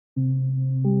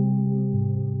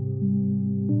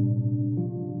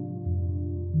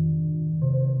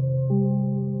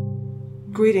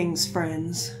Greetings,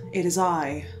 friends. It is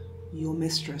I, your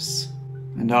mistress.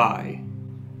 And I,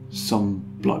 some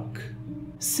bloke.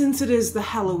 Since it is the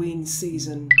Halloween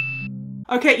season...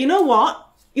 Okay, you know what?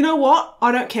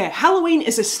 I don't care. Halloween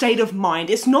is a state of mind.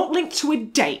 It's not linked to a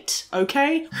date,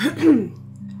 okay?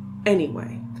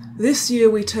 Anyway, this year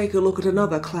we take a look at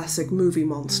another classic movie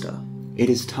monster. It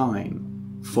is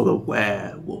time for the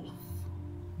werewolf.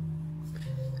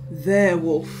 Their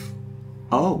wolf.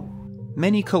 Oh.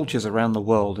 Many cultures around the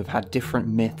world have had different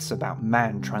myths about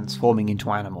man transforming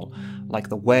into animal, like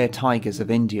the were-tigers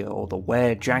of India or the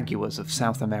were-jaguars of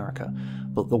South America,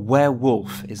 but the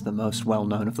werewolf is the most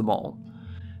well-known of them all.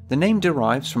 The name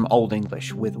derives from Old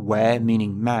English, with were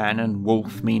meaning man and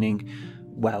wolf meaning,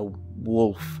 well,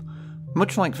 wolf.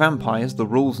 Much like vampires, the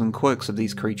rules and quirks of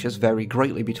these creatures vary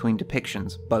greatly between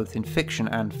depictions, both in fiction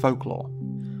and folklore.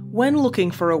 When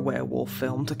looking for a werewolf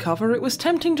film to cover, it was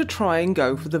tempting to try and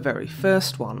go for the very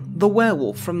first one, The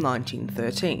Werewolf from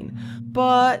 1913.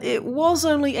 But it was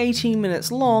only 18 minutes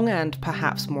long and,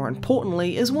 perhaps more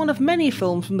importantly, is one of many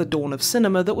films from the dawn of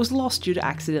cinema that was lost due to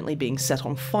accidentally being set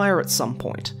on fire at some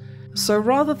point. So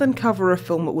rather than cover a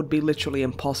film that would be literally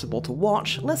impossible to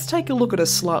watch, let's take a look at a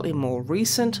slightly more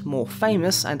recent, more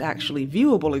famous, and actually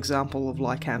viewable example of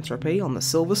lycanthropy on the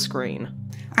silver screen.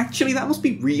 Actually, that must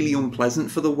be really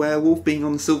unpleasant for the werewolf being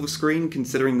on the silver screen,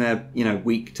 considering they're,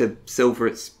 weak to silver.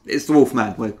 It's the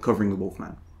Wolfman. We're covering the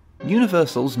Wolfman.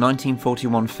 Universal's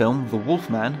 1941 film The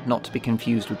Wolfman, not to be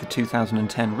confused with the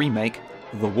 2010 remake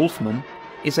The Wolfman,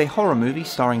 is a horror movie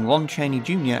starring Lon Chaney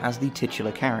Jr. as the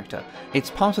titular character.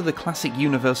 It's part of the classic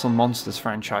Universal Monsters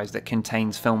franchise that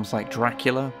contains films like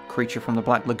Dracula, Creature from the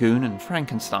Black Lagoon, and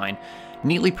Frankenstein,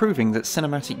 neatly proving that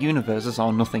cinematic universes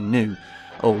are nothing new,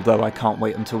 although I can't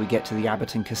wait until we get to the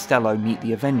Abbott and Costello meet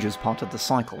the Avengers part of the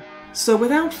cycle. So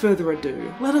without further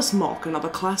ado, let us mock another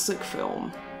classic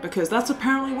film, because that's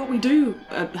apparently what we do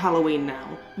at Halloween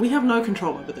now. We have no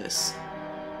control over this.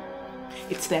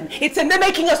 It's them, they're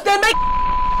making us,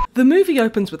 The movie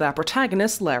opens with our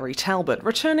protagonist, Larry Talbot,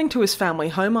 returning to his family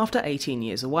home after 18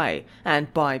 years away.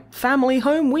 And by family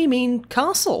home, we mean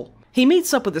castle. He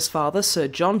meets up with his father, Sir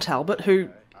John Talbot, who,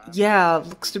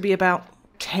 looks to be about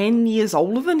 10 years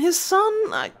older than his son?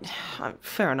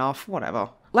 Fair enough, whatever.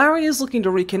 Larry is looking to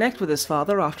reconnect with his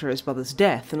father after his brother's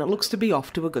death, and it looks to be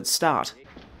off to a good start.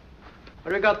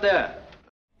 What do we got there?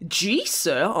 Gee,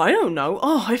 sir, I don't know.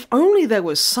 If only there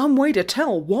was some way to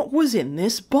tell what was in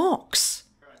this box.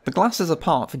 The glass is a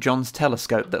part for John's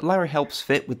telescope that Larry helps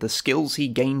fit with the skills he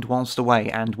gained whilst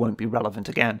away and won't be relevant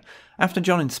again. After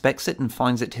John inspects it and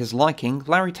finds it to his liking,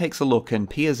 Larry takes a look and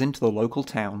peers into the local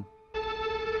town.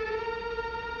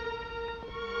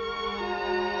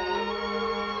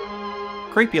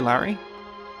 Creepy, Larry.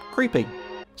 Creepy.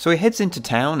 So he heads into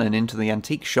town and into the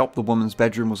antique shop the woman's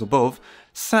bedroom was above.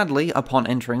 Sadly, upon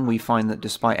entering we find that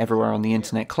despite everywhere on the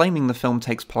internet claiming the film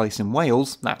takes place in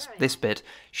Wales, that's this bit,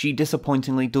 she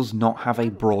disappointingly does not have a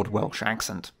broad Welsh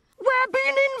accent. We're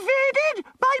being invaded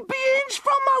by beings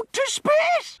from outer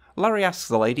space! Larry asks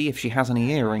the lady if she has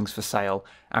any earrings for sale.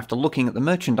 After looking at the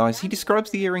merchandise, he describes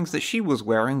the earrings that she was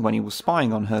wearing when he was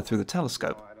spying on her through the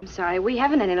telescope. I'm sorry, we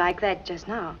haven't any like that just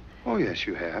now. Oh, yes,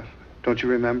 you have. Don't you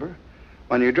remember?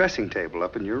 On your dressing table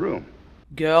up in your room.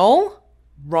 Girl,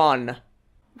 run.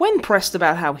 When pressed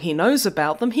about how he knows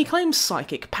about them, he claims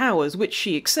psychic powers, which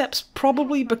she accepts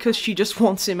probably because she just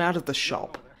wants him out of the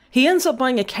shop. He ends up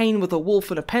buying a cane with a wolf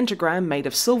and a pentagram made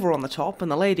of silver on the top, and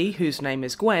the lady, whose name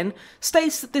is Gwen,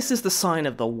 states that this is the sign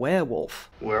of the werewolf.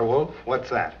 Werewolf? What's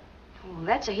that? Oh,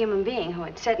 that's a human being who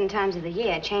at certain times of the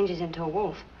year changes into a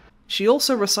wolf. She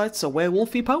also recites a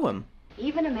werewolfy poem.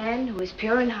 Even a man who is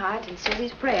pure in heart and says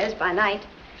his prayers by night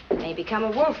may become a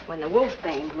wolf when the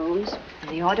wolfbane blooms and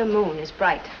the autumn moon is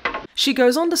bright. She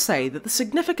goes on to say that the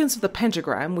significance of the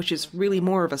pentagram, which is really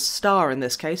more of a star in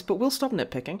this case, but we'll stop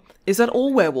nitpicking, is that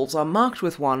all werewolves are marked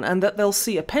with one and that they'll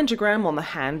see a pentagram on the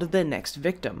hand of their next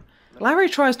victim. Larry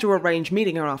tries to arrange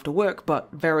meeting her after work, but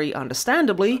very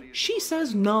understandably, she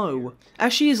says no.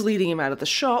 As she is leading him out of the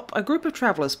shop, a group of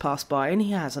travellers pass by and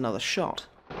he has another shot.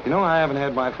 You know, I haven't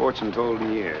had my fortune told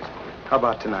in years. How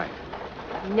about tonight?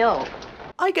 No.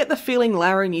 I get the feeling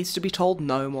Larry needs to be told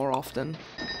no more often.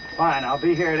 Fine, I'll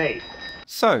be here at 8.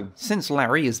 So, since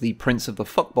Larry is the prince of the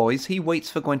fuckboys, he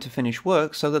waits for Gwen to finish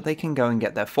work so that they can go and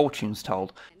get their fortunes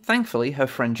told. Thankfully, her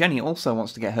friend Jenny also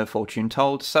wants to get her fortune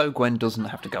told, so Gwen doesn't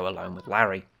have to go alone with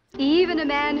Larry. Even a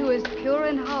man who is pure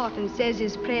in heart and says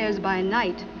his prayers by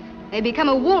night They become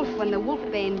a wolf when the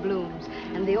wolfbane blooms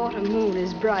and the autumn moon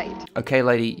is bright. Okay,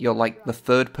 lady, you're like the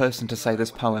third person to say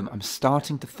this poem. I'm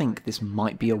starting to think this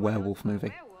might be a werewolf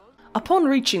movie. Upon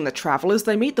reaching the travellers,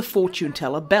 they meet the fortune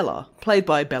teller Bella, played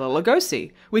by Bela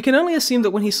Lugosi. We can only assume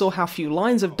that when he saw how few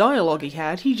lines of dialogue he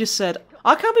had, he just said,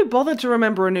 I can't be bothered to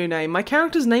remember a new name. My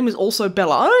character's name is also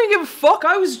Bella. I don't give a fuck,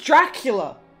 I was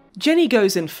Dracula! Jenny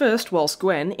goes in first, whilst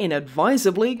Gwen,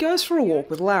 inadvisably, goes for a walk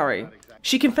with Larry.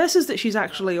 She confesses that she's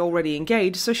actually already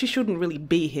engaged, so she shouldn't really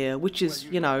be here, which is,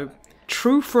 you know,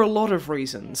 true for a lot of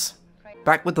reasons.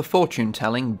 Back with the fortune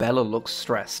telling, Bella looks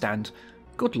stressed and,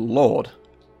 good lord,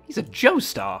 he's a Joe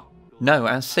star. No,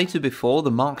 as stated before, the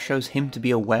mark shows him to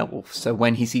be a werewolf, so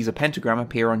when he sees a pentagram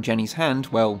appear on Jenny's hand,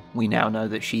 well, we now know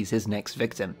that she's his next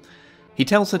victim. He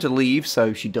tells her to leave,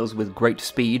 so she does with great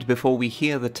speed before we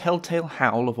hear the telltale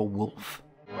howl of a wolf.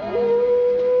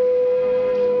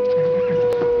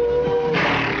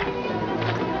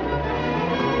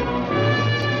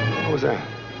 What was that?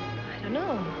 I don't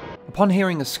know. Upon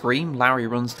hearing a scream, Larry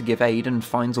runs to give aid and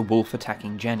finds a wolf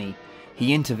attacking Jenny.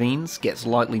 He intervenes, gets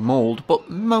lightly mauled, but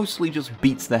mostly just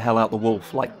beats the hell out the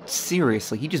wolf. Like,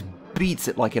 seriously, he just beats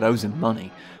it like it owes him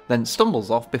money, then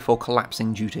stumbles off before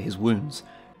collapsing due to his wounds.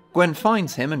 Gwen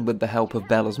finds him and with the help of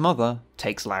Bella's mother,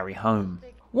 takes Larry home.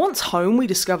 Once home, we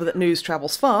discover that news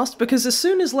travels fast, because as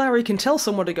soon as Larry can tell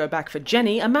someone to go back for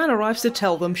Jenny, a man arrives to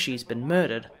tell them she's been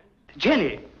murdered.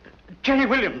 Jenny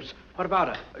Williams. What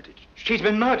about her? She's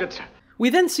been murdered, sir. We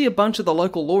then see a bunch of the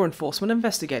local law enforcement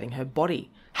investigating her body.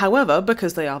 However,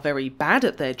 because they are very bad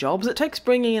at their jobs, it takes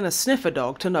bringing in a sniffer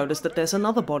dog to notice that there's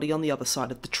another body on the other side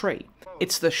of the tree.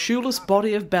 It's the shoeless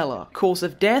body of Bella, cause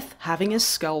of death, having his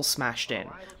skull smashed in.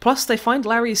 Plus, they find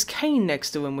Larry's cane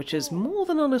next to him, which is more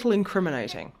than a little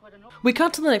incriminating. We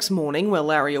cut to the next morning, where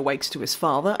Larry awakes to his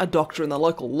father, a doctor and the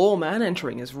local lawman,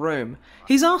 entering his room.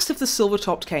 He's asked if the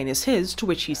silver-topped cane is his, to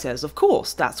which he says, of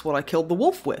course, that's what I killed the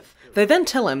wolf with. They then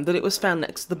tell him that it was found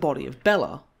next to the body of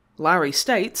Bella. Larry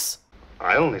states,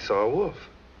 I only saw a wolf.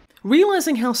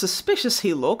 Realising how suspicious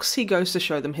he looks, he goes to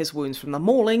show them his wounds from the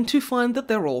mauling to find that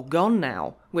they're all gone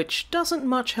now, which doesn't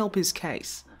much help his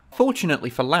case. Fortunately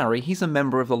for Larry, he's a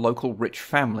member of the local rich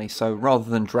family, so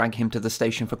rather than drag him to the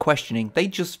station for questioning, they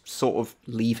just sort of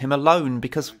leave him alone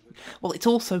because, well, it's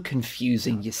all so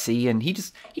confusing, you see, and he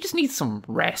just needs some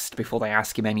rest before they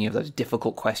ask him any of those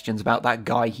difficult questions about that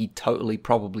guy he totally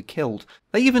probably killed.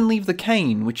 They even leave the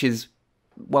cane, which is,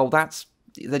 well,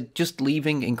 they're just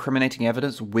leaving incriminating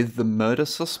evidence with the murder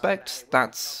suspect.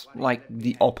 That's, like,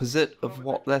 the opposite of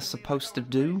what they're supposed to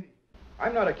do.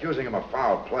 I'm not accusing him of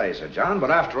foul play, Sir John, but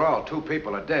after all, 2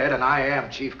 people are dead, and I am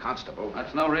chief constable.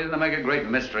 That's no reason to make a great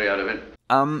mystery out of it.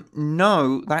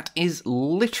 No, that is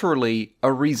literally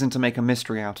a reason to make a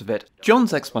mystery out of it.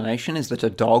 John's explanation is that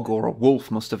a dog or a wolf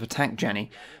must have attacked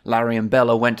Jenny. Larry and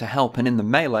Bella went to help, and in the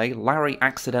melee, Larry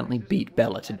accidentally beat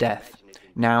Bella to death.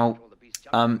 Now,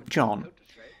 John,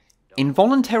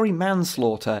 involuntary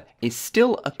manslaughter is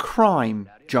still a crime,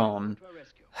 John.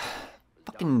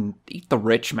 Fucking eat the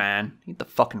rich, man. Eat the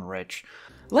fucking rich.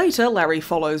 Later, Larry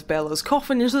follows Bella's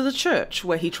coffin into the church,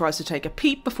 where he tries to take a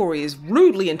peep before he is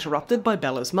rudely interrupted by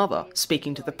Bella's mother,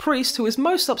 speaking to the priest who is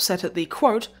most upset at the,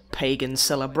 quote, pagan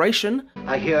celebration.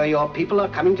 I hear your people are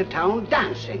coming to town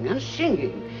dancing and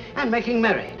singing and making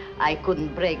merry. I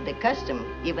couldn't break the custom,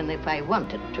 even if I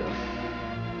wanted to.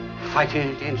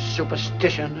 Fighting against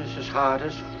superstition is as hard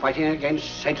as fighting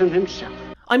against Satan himself.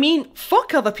 I mean,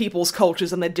 fuck other people's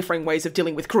cultures and their differing ways of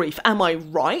dealing with grief, am I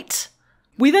right?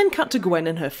 We then cut to Gwen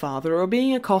and her father who are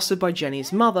being accosted by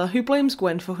Jenny's mother, who blames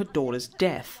Gwen for her daughter's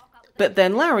death. But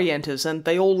then Larry enters and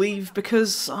they all leave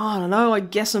because, I don't know, I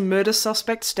guess a murder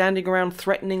suspect standing around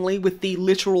threateningly with the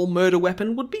literal murder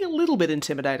weapon would be a little bit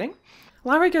intimidating.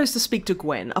 Larry goes to speak to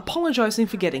Gwen, apologising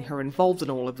for getting her involved in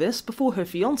all of this before her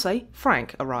fiancé,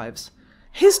 Frank, arrives.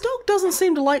 His dog doesn't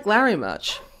seem to like Larry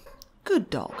much. Good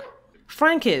dog.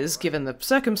 Frank is, given the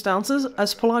circumstances,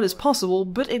 as polite as possible,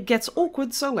 but it gets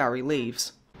awkward, so Larry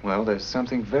leaves. Well, there's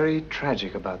something very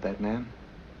tragic about that man.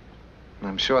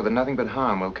 I'm sure that nothing but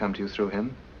harm will come to you through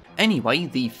him. Anyway,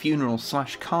 the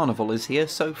funeral/carnival is here,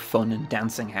 so fun and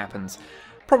dancing happens.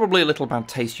 Probably a little bad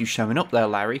taste you showing up there,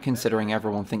 Larry, considering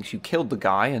everyone thinks you killed the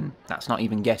guy, and that's not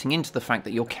even getting into the fact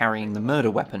that you're carrying the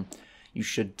murder weapon. You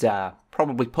should,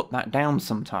 probably put that down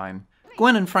sometime.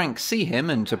 Gwen and Frank see him,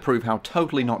 and to prove how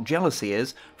totally not jealous he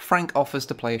is, Frank offers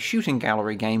to play a shooting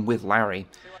gallery game with Larry.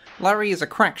 Larry is a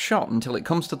crack shot until it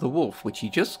comes to the wolf, which he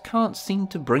just can't seem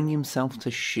to bring himself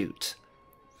to shoot.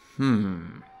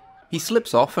 He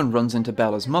slips off and runs into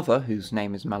Bella's mother, whose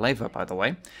name is Maleva, by the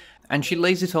way, and she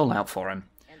lays it all out for him.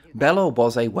 Bella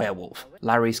was a werewolf.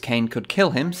 Larry's cane could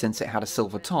kill him since it had a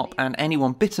silver top, and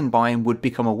anyone bitten by him would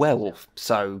become a werewolf.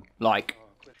 So, like,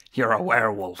 you're a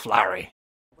werewolf, Larry.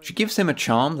 She gives him a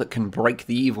charm that can break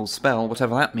the evil spell,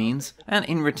 whatever that means, and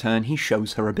in return he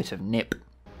shows her a bit of nip.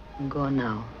 Go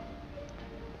now,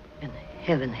 and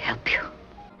heaven help you.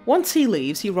 Once he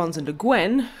leaves, he runs into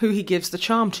Gwen, who he gives the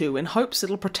charm to in hopes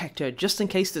it'll protect her just in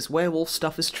case this werewolf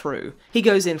stuff is true. He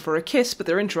goes in for a kiss, but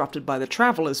they're interrupted by the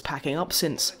Travelers packing up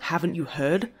since, haven't you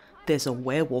heard? There's a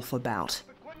werewolf about.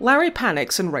 Larry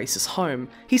panics and races home.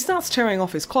 He starts tearing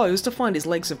off his clothes to find his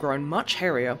legs have grown much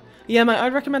hairier. Yeah mate,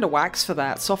 I'd recommend a wax for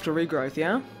that, softer regrowth,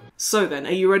 yeah? So then,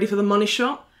 are you ready for the money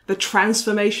shot? The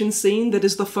transformation scene that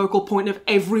is the focal point of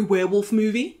every werewolf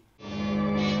movie?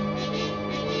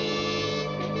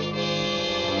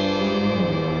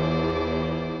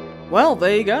 Well,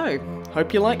 there you go.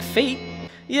 Hope you like feet.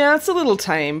 Yeah, it's a little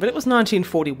tame, but it was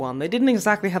 1941. They didn't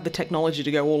exactly have the technology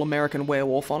to go all-American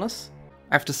werewolf on us.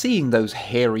 After seeing those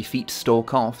hairy feet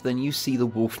stalk off, then you see the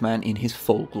Wolfman in his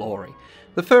full glory.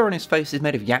 The fur on his face is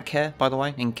made of yak hair, by the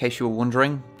way, in case you were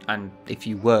wondering. And if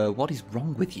you were, what is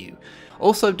wrong with you?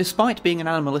 Also, despite being an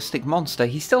animalistic monster,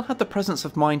 he still had the presence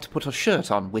of mind to put a shirt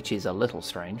on, which is a little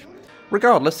strange.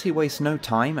 Regardless, he wastes no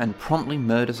time and promptly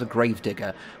murders a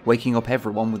gravedigger, waking up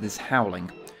everyone with his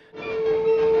howling.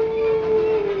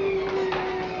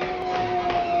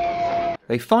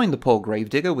 They find the poor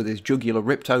gravedigger with his jugular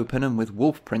ripped open and with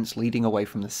wolf prints leading away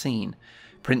from the scene.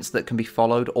 Prints that can be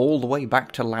followed all the way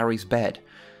back to Larry's bed.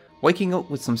 Waking up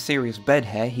with some serious bed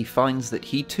hair, he finds that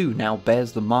he too now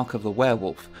bears the mark of the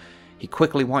werewolf. He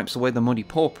quickly wipes away the muddy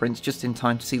paw prints just in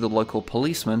time to see the local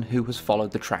policeman who has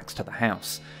followed the tracks to the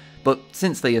house. But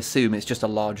since they assume it's just a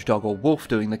large dog or wolf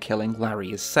doing the killing,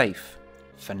 Larry is safe.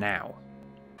 For now.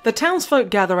 The townsfolk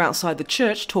gather outside the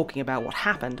church talking about what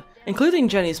happened, including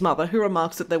Jenny's mother, who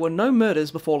remarks that there were no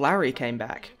murders before Larry came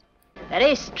back.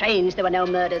 Very strange there were no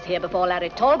murders here before Larry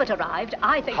Talbot arrived.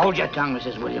 I think... Hold your tongue,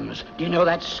 Mrs. Williams. Do you know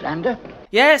that's slander?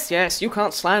 Yes, you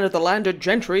can't slander the landed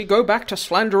gentry. Go back to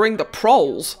slandering the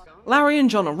proles. Larry and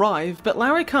John arrive, but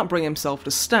Larry can't bring himself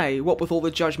to stay, what with all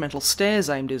the judgmental stares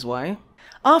aimed his way.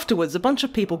 Afterwards, a bunch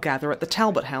of people gather at the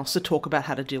Talbot house to talk about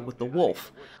how to deal with the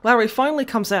wolf. Larry finally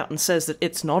comes out and says that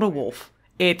it's not a wolf.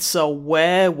 It's a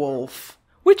werewolf.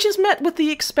 Which is met with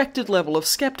the expected level of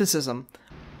skepticism.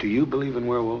 Do you believe in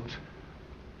werewolves?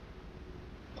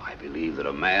 I believe that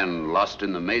a man lost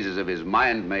in the mazes of his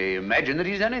mind may imagine that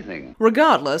he's anything.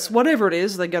 Regardless, whatever it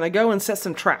is, they're gonna go and set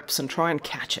some traps and try and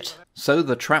catch it. So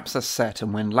the traps are set,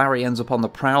 and when Larry ends up on the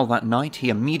prowl that night, he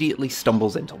immediately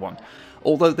stumbles into one.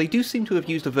 Although they do seem to have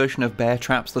used a version of bear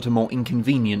traps that are more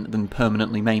inconvenient than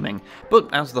permanently maiming, but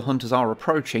as the hunters are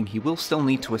approaching, he will still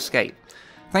need to escape.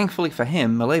 Thankfully for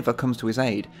him, Maleva comes to his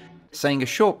aid, saying a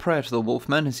short prayer to the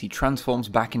Wolfman as he transforms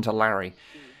back into Larry.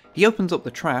 He opens up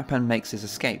the trap and makes his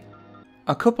escape.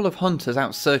 A couple of hunters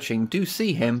out searching do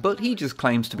see him, but he just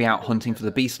claims to be out hunting for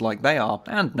the beast like they are,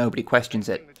 and nobody questions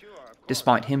it,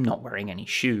 despite him not wearing any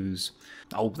shoes.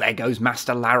 Oh, there goes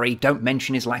Master Larry, don't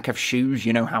mention his lack of shoes,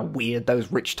 you know how weird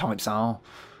those rich types are.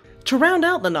 To round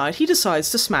out the night, he decides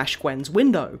to smash Gwen's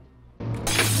window.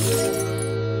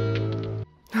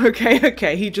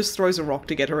 Okay, he just throws a rock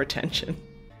to get her attention.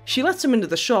 She lets him into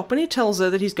the shop and he tells her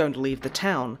that he's going to leave the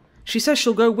town. She says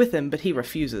she'll go with him, but he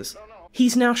refuses.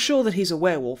 He's now sure that he's a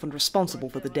werewolf and responsible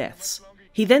for the deaths.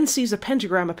 He then sees a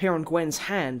pentagram appear on Gwen's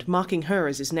hand, marking her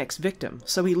as his next victim,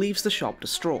 so he leaves the shop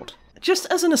distraught. Just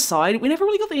as an aside, we never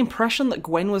really got the impression that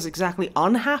Gwen was exactly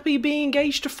unhappy being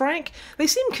engaged to Frank. They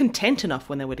seemed content enough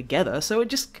when they were together, so it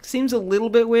just seems a little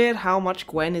bit weird how much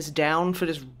Gwen is down for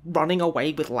just running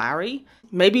away with Larry.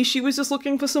 Maybe she was just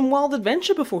looking for some wild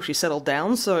adventure before she settled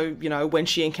down, so, you know, when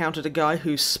she encountered a guy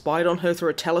who spied on her through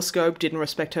a telescope, didn't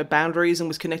respect her boundaries, and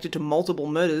was connected to multiple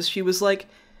murders, she was like,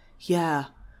 yeah,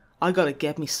 I gotta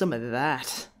get me some of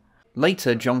that.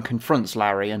 Later, John confronts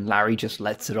Larry, and Larry just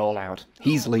lets it all out.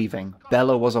 He's leaving.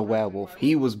 Bella was a werewolf,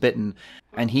 he was bitten,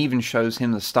 and he even shows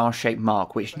him the star-shaped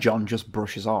mark, which John just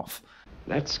brushes off.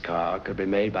 That scar could be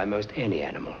made by most any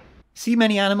animal. See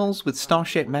many animals with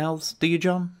star-shaped mouths, do you,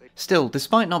 John? Still,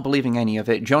 despite not believing any of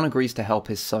it, John agrees to help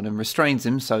his son and restrains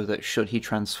him so that, should he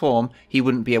transform, he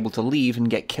wouldn't be able to leave and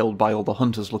get killed by all the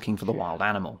hunters looking for the wild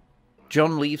animal.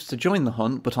 John leaves to join the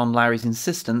hunt, but on Larry's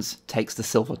insistence, takes the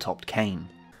silver-topped cane.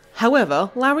 However,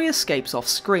 Larry escapes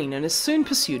off-screen and is soon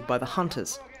pursued by the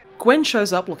hunters. Gwen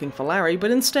shows up looking for Larry,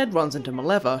 but instead runs into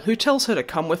Maleva, who tells her to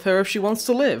come with her if she wants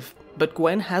to live, but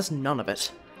Gwen has none of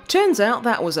it. Turns out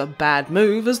that was a bad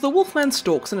move, as the Wolfman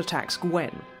stalks and attacks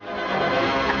Gwen.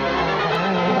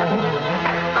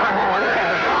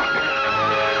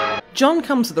 John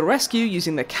comes to the rescue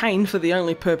using the cane for the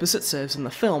only purpose it serves in the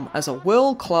film, as a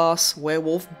world-class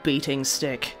werewolf beating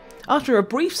stick. After a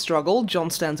brief struggle,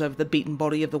 John stands over the beaten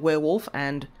body of the werewolf,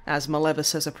 and as Maleva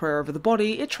says a prayer over the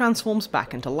body, it transforms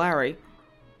back into Larry.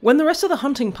 When the rest of the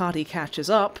hunting party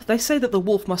catches up, they say that the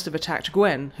wolf must have attacked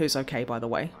Gwen, who's okay by the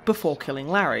way, before killing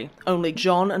Larry. Only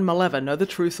John and Maleva know the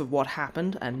truth of what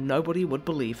happened, and nobody would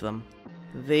believe them.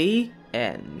 The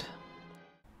end.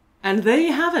 And there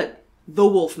you have it. The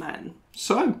Wolfman.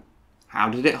 So, how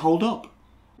did it hold up?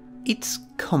 It's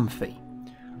comfy.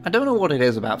 I don't know what it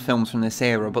is about films from this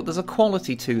era, but there's a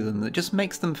quality to them that just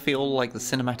makes them feel like the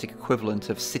cinematic equivalent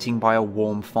of sitting by a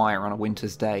warm fire on a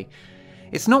winter's day.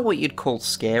 It's not what you'd call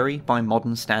scary by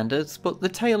modern standards, but the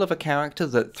tale of a character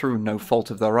that, through no fault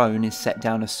of their own, is set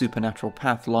down a supernatural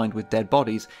path lined with dead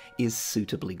bodies is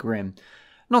suitably grim.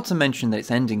 Not to mention that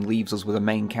its ending leaves us with a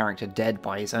main character dead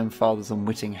by his own father's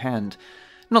unwitting hand.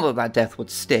 Not that that death would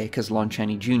stick, as Lon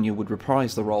Chaney Jr. would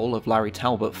reprise the role of Larry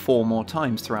Talbot 4 more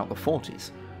times throughout the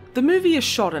 40s. The movie is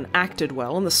shot and acted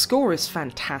well, and the score is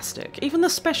fantastic. Even the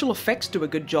special effects do a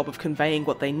good job of conveying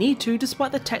what they need to,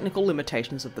 despite the technical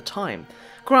limitations of the time.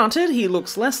 Granted, he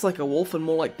looks less like a wolf and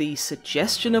more like the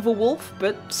suggestion of a wolf,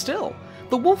 but still.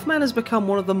 The Wolfman has become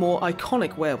one of the more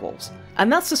iconic werewolves.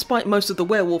 And that's despite most of the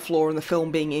werewolf lore in the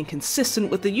film being inconsistent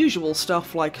with the usual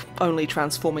stuff like only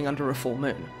transforming under a full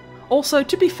moon. Also,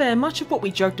 to be fair, much of what we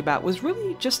joked about was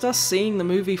really just us seeing the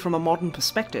movie from a modern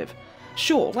perspective.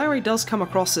 Sure, Larry does come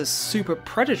across as super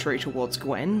predatory towards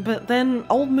Gwen, but then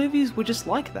old movies were just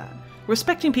like that.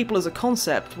 Respecting people as a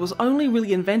concept was only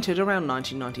really invented around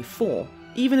 1994,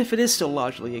 even if it is still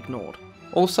largely ignored.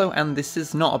 Also, and this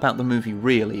is not about the movie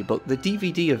really, but the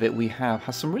DVD of it we have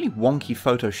has some really wonky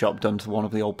Photoshop done to one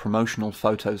of the old promotional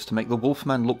photos to make the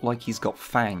Wolfman look like he's got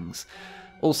fangs.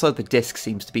 Also, the disc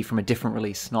seems to be from a different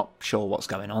release, not sure what's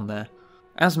going on there.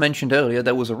 As mentioned earlier,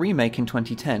 there was a remake in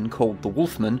 2010 called The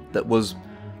Wolfman that was,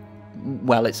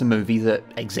 well, it's a movie that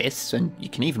exists, and you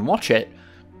can even watch it,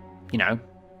 you know,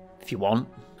 if you want.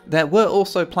 There were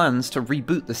also plans to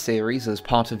reboot the series as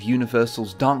part of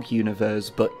Universal's Dark Universe,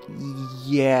 but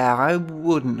yeah, I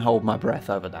wouldn't hold my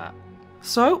breath over that.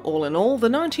 So, all in all, the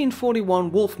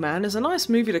 1941 Wolfman is a nice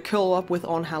movie to curl up with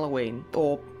on Halloween,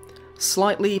 or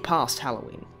slightly past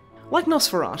Halloween. Like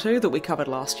Nosferatu that we covered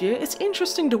last year, it's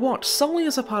interesting to watch solely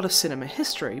as a part of cinema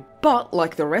history, but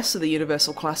like the rest of the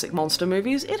Universal classic monster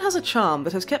movies, it has a charm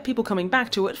that has kept people coming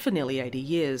back to it for nearly 80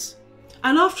 years.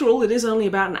 And after all, it is only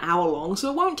about an hour long, so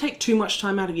it won't take too much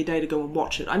time out of your day to go and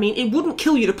watch it. I mean, it wouldn't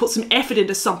kill you to put some effort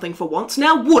into something for once,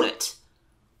 now would it?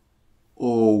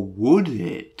 Or would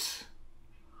it?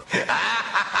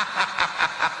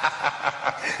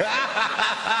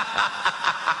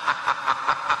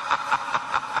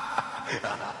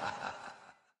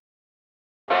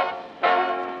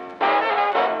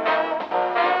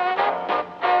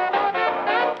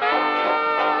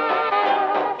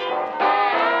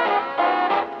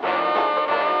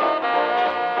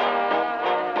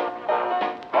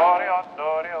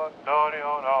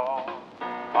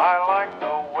 I like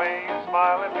the way you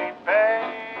smile at me,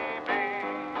 baby.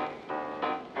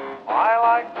 I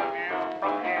like the view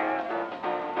from here,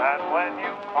 and when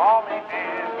you call me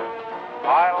dear,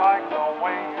 I like the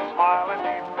way you smile at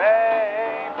me,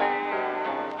 baby.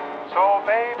 So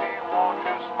baby, won't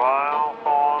you smile?